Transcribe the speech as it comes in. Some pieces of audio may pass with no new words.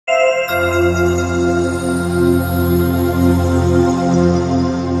Hello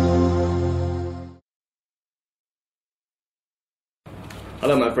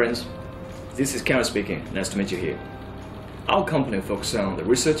my friends, this is Karen speaking. Nice to meet you here. Our company focuses on the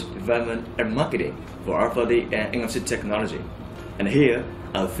research, development and marketing for RFID and NFC technology. And here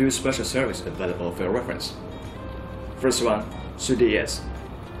are a few special services available for your reference. First one, 3DS.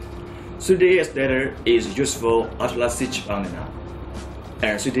 3DS data is useful automatic chip on and out.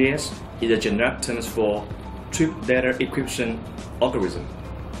 And 3DS is a generic term for chip data encryption algorithm.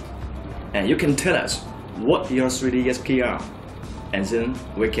 And you can tell us what your 3DS key are, and then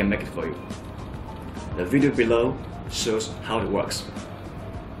we can make it for you. The video below shows how it works.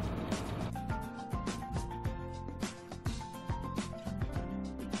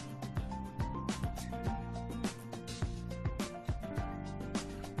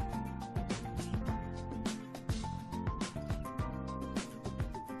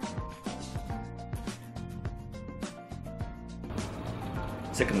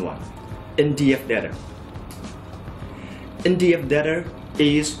 Second one, NDF data. NDF data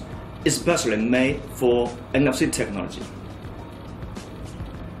is especially made for NFC technology,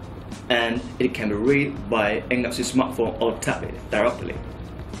 and it can be read by NFC smartphone or tablet directly.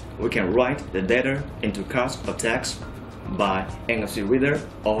 We can write the data into cards or text by NFC reader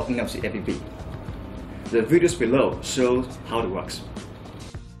or NFC app. The videos below shows how it works.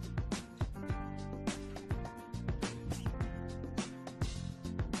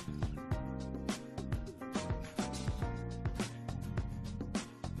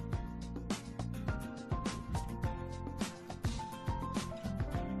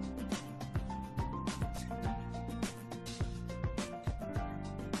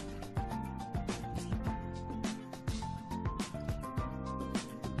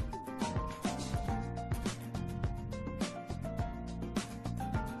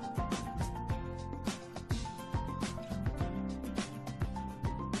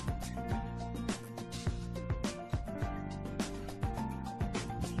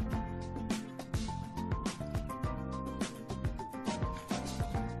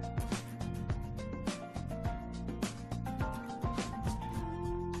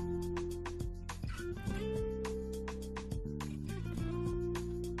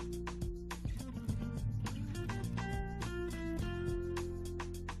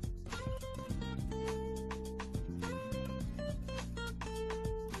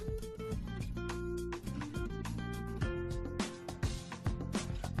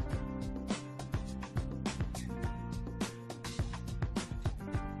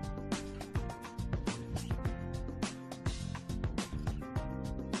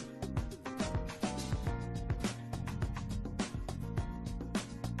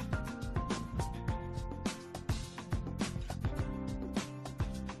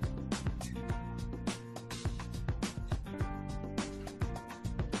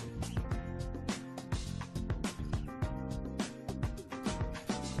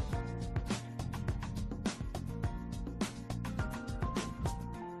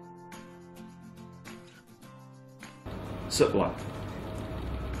 Third one,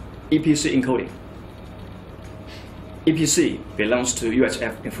 EPC encoding. EPC belongs to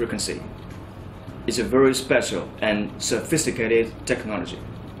UHF in frequency. It's a very special and sophisticated technology,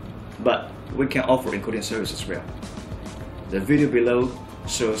 but we can offer encoding service as well. The video below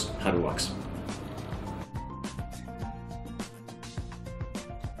shows how it works.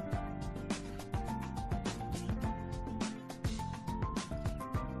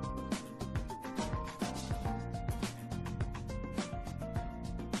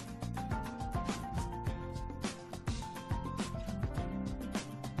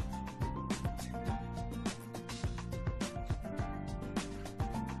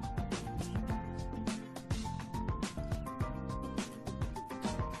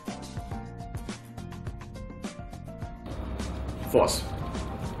 Fourth,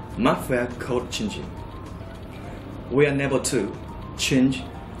 malware code changing. We are able to change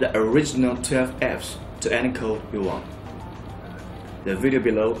the original 12 Fs to any code you want. The video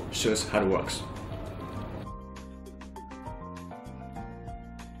below shows how it works.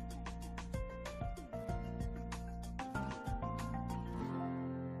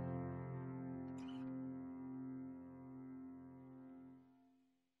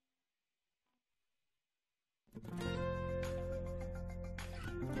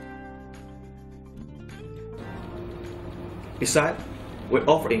 Besides, we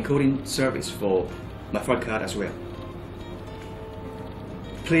offer encoding service for MyFrCard as well.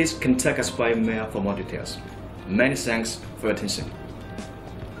 Please contact us by email for more details. Many thanks for your attention.